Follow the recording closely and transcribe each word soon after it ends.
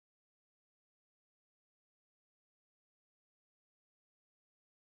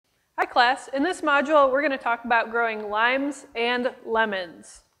Hi class, in this module we're going to talk about growing limes and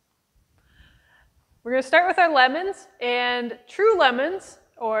lemons. We're going to start with our lemons, and true lemons,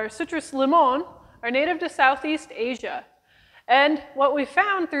 or citrus limon, are native to Southeast Asia. And what we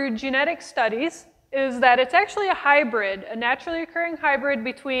found through genetic studies is that it's actually a hybrid, a naturally occurring hybrid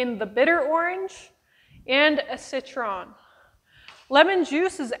between the bitter orange and a citron. Lemon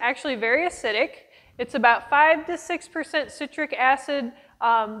juice is actually very acidic. It's about 5 to 6% citric acid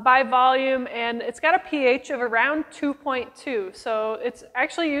by volume, and it's got a pH of around 2.2. So it's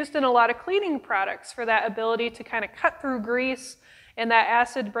actually used in a lot of cleaning products for that ability to kind of cut through grease, and that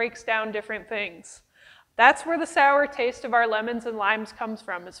acid breaks down different things. That's where the sour taste of our lemons and limes comes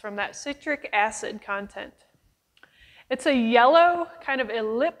from, is from that citric acid content. It's a yellow, kind of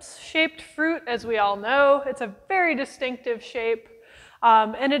ellipse-shaped fruit, as we all know. It's a very distinctive shape.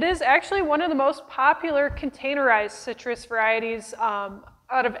 And it is actually one of the most popular containerized citrus varieties.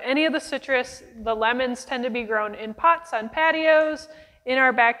 Out of any of the citrus, the lemons tend to be grown in pots on patios, in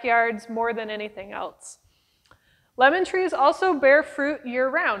our backyards, more than anything else. Lemon trees also bear fruit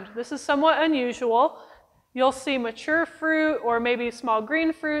year-round. This is somewhat unusual. You'll see mature fruit or maybe small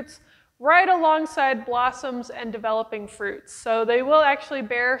green fruits right alongside blossoms and developing fruits. So they will actually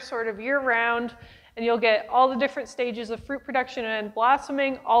bear sort of year-round, and you'll get all the different stages of fruit production and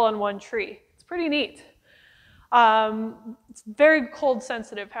blossoming all on one tree. It's pretty neat. It's very cold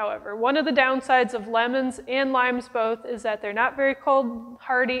sensitive, however. One of the downsides of lemons and limes both is that they're not very cold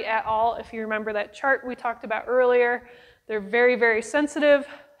hardy at all. If you remember that chart we talked about earlier, they're very, very sensitive,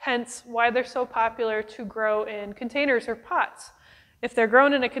 hence why they're so popular to grow in containers or pots. If they're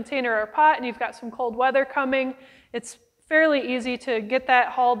grown in a container or a pot and you've got some cold weather coming, it's fairly easy to get that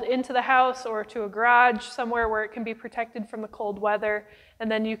hauled into the house or to a garage somewhere where it can be protected from the cold weather,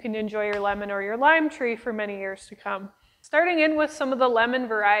 and then you can enjoy your lemon or your lime tree for many years to come. Starting in with some of the lemon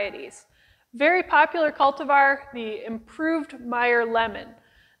varieties. Very popular cultivar, the improved Meyer lemon.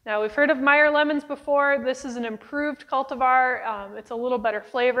 Now, we've heard of Meyer lemons before. This is an improved cultivar. It's a little better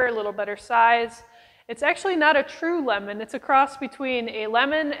flavor, a little better size. It's actually not a true lemon. It's a cross between a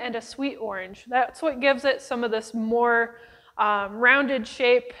lemon and a sweet orange. That's what gives it some of this more rounded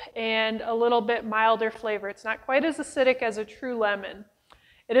shape and a little bit milder flavor. It's not quite as acidic as a true lemon.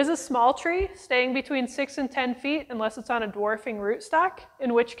 It is a small tree, staying between 6 and 10 feet unless it's on a dwarfing rootstock,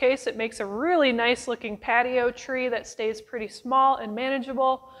 in which case it makes a really nice looking patio tree that stays pretty small and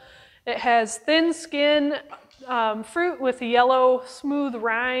manageable. It has thin skin, fruit with a yellow, smooth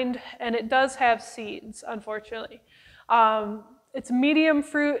rind, and it does have seeds, unfortunately. It's medium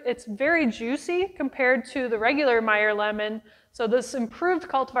fruit. It's very juicy compared to the regular Meyer lemon, so this improved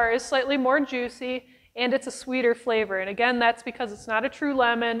cultivar is slightly more juicy, and it's a sweeter flavor. And again, that's because it's not a true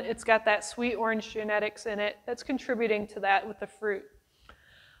lemon. It's got that sweet orange genetics in it that's contributing to that with the fruit.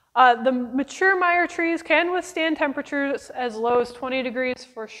 The mature Meyer trees can withstand temperatures as low as 20 degrees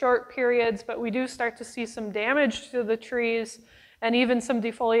for short periods, but we do start to see some damage to the trees and even some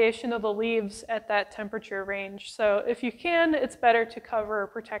defoliation of the leaves at that temperature range. So if you can, it's better to cover or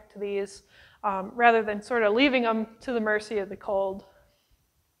protect these rather than sort of leaving them to the mercy of the cold.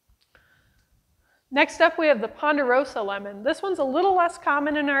 Next up, we have the Ponderosa lemon. This one's a little less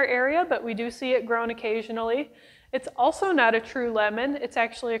common in our area, but we do see it grown occasionally. It's also not a true lemon. It's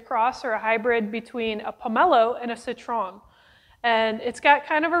actually a cross or a hybrid between a pomelo and a citron. And it's got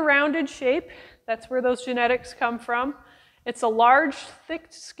kind of a rounded shape. That's where those genetics come from. It's a large,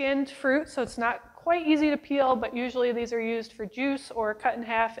 thick-skinned fruit, so it's not quite easy to peel, but usually these are used for juice or cut in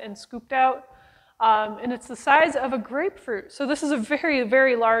half and scooped out. And it's the size of a grapefruit. So this is a very,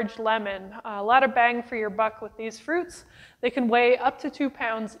 very large lemon. A lot of bang for your buck with these fruits. They can weigh up to 2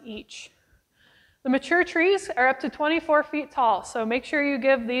 pounds each. The mature trees are up to 24 feet tall, so make sure you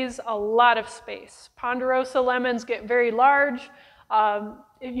give these a lot of space. Ponderosa lemons get very large.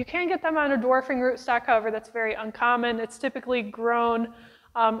 You can get them on a dwarfing rootstock, however, that's very uncommon. It's typically grown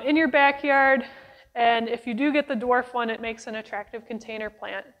in your backyard, and if you do get the dwarf one, it makes an attractive container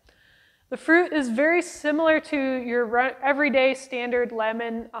plant. The fruit is very similar to your everyday standard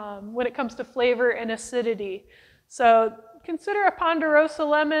lemon when it comes to flavor and acidity. So consider a Ponderosa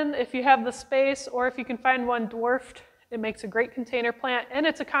lemon if you have the space, or if you can find one dwarfed. It makes a great container plant, and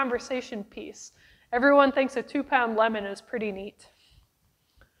it's a conversation piece. Everyone thinks a 2-pound lemon is pretty neat.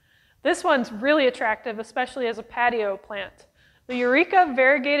 This one's really attractive, especially as a patio plant. The Eureka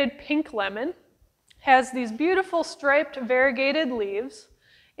variegated pink lemon has these beautiful striped variegated leaves.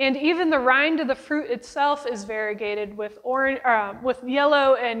 And even the rind of the fruit itself is variegated with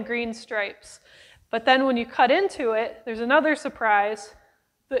yellow and green stripes. But then when you cut into it, there's another surprise.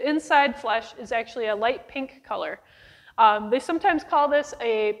 The inside flesh is actually a light pink color. They sometimes call this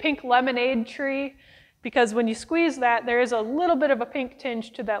a pink lemonade tree because when you squeeze that, there is a little bit of a pink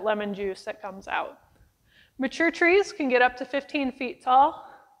tinge to that lemon juice that comes out. Mature trees can get up to 15 feet tall,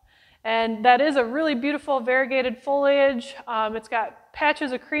 and that is a really beautiful variegated foliage. It's got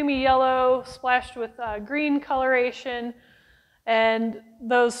patches of creamy yellow splashed with green coloration, and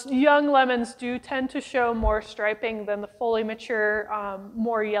those young lemons do tend to show more striping than the fully mature,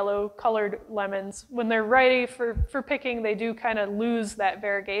 more yellow colored lemons. When they're ready for picking, they do kind of lose that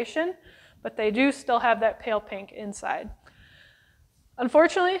variegation, but they do still have that pale pink inside.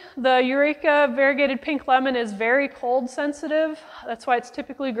 Unfortunately, the Eureka variegated pink lemon is very cold sensitive. That's why it's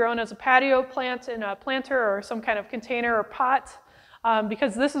typically grown as a patio plant in a planter or some kind of container or pot,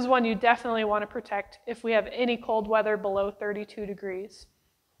 because this is one you definitely want to protect if we have any cold weather below 32 degrees.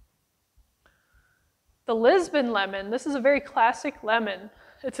 The Lisbon lemon, this is a very classic lemon.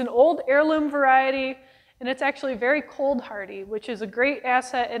 It's an old heirloom variety, and it's actually very cold hardy, which is a great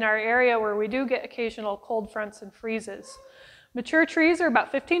asset in our area where we do get occasional cold fronts and freezes. Mature trees are about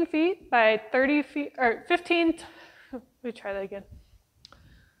 15 feet by 30 feet, or 15, let me try that again.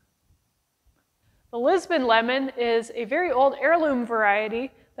 The Lisbon lemon is a very old heirloom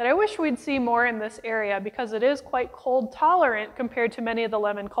variety that I wish we'd see more in this area because it is quite cold tolerant compared to many of the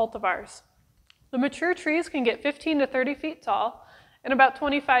lemon cultivars. The mature trees can get 15 to 30 feet tall and about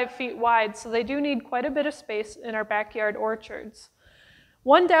 25 feet wide, so they do need quite a bit of space in our backyard orchards.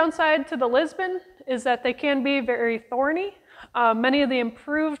 One downside to the Lisbon is that they can be very thorny. Many of the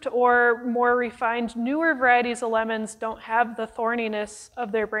improved or more refined newer varieties of lemons don't have the thorniness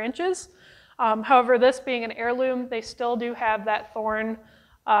of their branches. However, this being an heirloom, they still do have that thorn,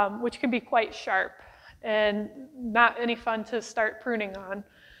 which can be quite sharp and not any fun to start pruning on.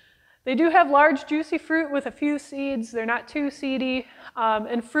 They do have large juicy fruit with a few seeds. They're not too seedy,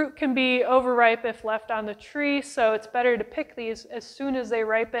 and fruit can be overripe if left on the tree, so it's better to pick these as soon as they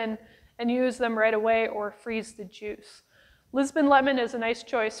ripen and use them right away or freeze the juice. Lisbon lemon is a nice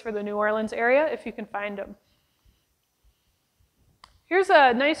choice for the New Orleans area if you can find them. Here's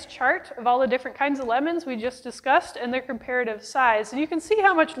a nice chart of all the different kinds of lemons we just discussed and their comparative size. And you can see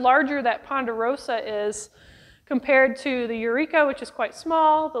how much larger that Ponderosa is compared to the Eureka, which is quite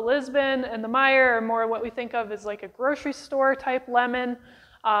small. The Lisbon and the Meyer are more what we think of as like a grocery store type lemon,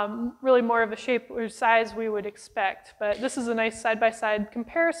 really more of a shape or size we would expect. But this is a nice side-by-side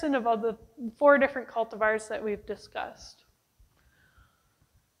comparison of all the 4 different cultivars that we've discussed.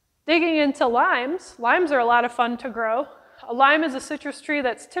 Digging into limes, limes are a lot of fun to grow. A lime is a citrus tree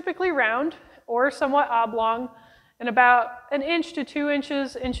that's typically round or somewhat oblong and about 1 inch to 2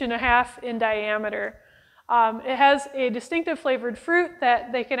 inches, 1.5 inches in diameter. It has a distinctive flavored fruit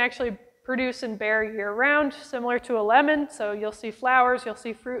that they can actually produce and bear year-round, similar to a lemon. So you'll see flowers, you'll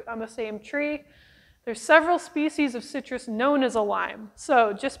see fruit on the same tree. There's several species of citrus known as a lime.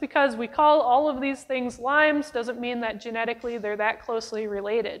 So just because we call all of these things limes doesn't mean that genetically they're that closely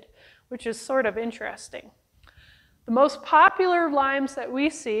related, which is sort of interesting. The most popular limes that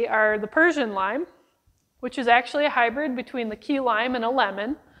we see are the Persian lime, which is actually a hybrid between the key lime and a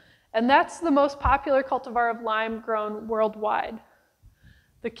lemon, and that's the most popular cultivar of lime grown worldwide.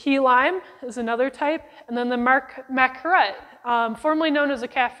 The key lime is another type, and then the Macaret, formerly known as a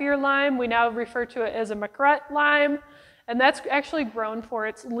Kaffir lime, we now refer to it as a Macaret lime, and that's actually grown for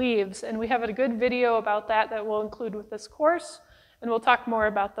its leaves, and we have a good video about that we'll include with this course, and we'll talk more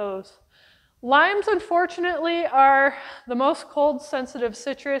about those. Limes, unfortunately, are the most cold-sensitive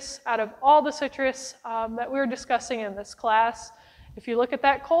citrus out of all the citrus that we're discussing in this class. If you look at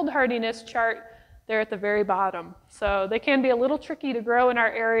that cold hardiness chart, they're at the very bottom. So they can be a little tricky to grow in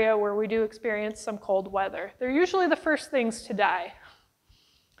our area where we do experience some cold weather. They're usually the first things to die.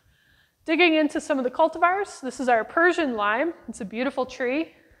 Digging into some of the cultivars, this is our Persian lime. It's a beautiful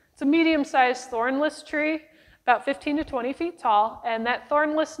tree. It's a medium-sized thornless tree, about 15 to 20 feet tall, and that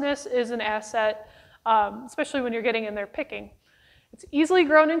thornlessness is an asset, especially when you're getting in there picking. It's easily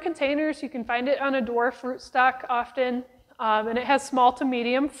grown in containers. You can find it on a dwarf rootstock often, and it has small to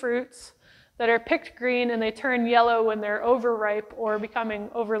medium fruits that are picked green and they turn yellow when they're overripe or becoming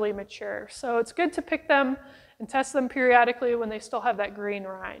overly mature. So it's good to pick them and test them periodically when they still have that green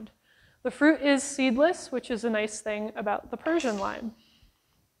rind. The fruit is seedless, which is a nice thing about the Persian lime.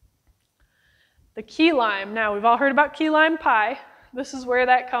 The key lime. Now, we've all heard about key lime pie. This is where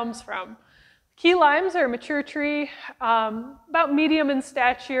that comes from. Key limes are a mature tree, about medium in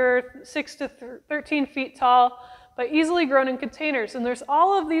stature, 6 to 13 feet tall, but easily grown in containers. And there's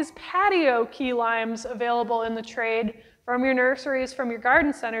all of these patio key limes available in the trade from your nurseries, from your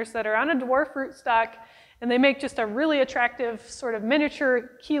garden centers that are on a dwarf rootstock, and they make just a really attractive sort of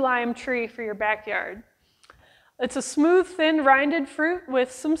miniature key lime tree for your backyard. It's a smooth, thin, rinded fruit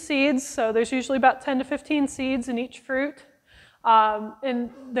with some seeds, so there's usually about 10 to 15 seeds in each fruit.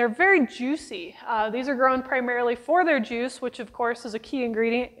 And they're very juicy. These are grown primarily for their juice, which of course is a key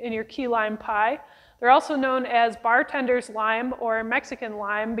ingredient in your key lime pie. They're also known as bartender's lime or Mexican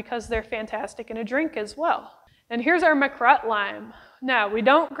lime because they're fantastic in a drink as well. And here's our Macrut lime. Now, we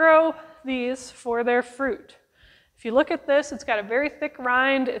don't grow these for their fruit. If you look at this, it's got a very thick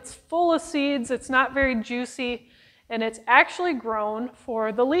rind, it's full of seeds, it's not very juicy, and it's actually grown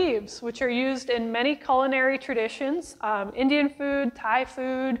for the leaves, which are used in many culinary traditions, Indian food, Thai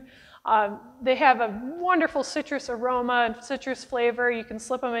food. They have a wonderful citrus aroma and citrus flavor. You can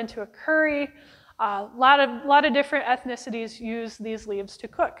slip them into a curry. A lot of different ethnicities use these leaves to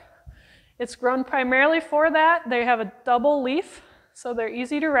cook. It's grown primarily for that. They have a double leaf, so they're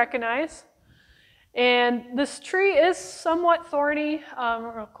easy to recognize. And this tree is somewhat thorny,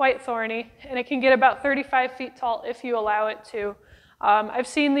 or quite thorny, and it can get about 35 feet tall if you allow it to. I've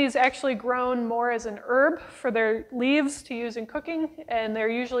seen these actually grown more as an herb for their leaves to use in cooking, and they're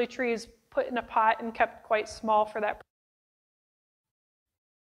usually trees put in a pot and kept quite small for that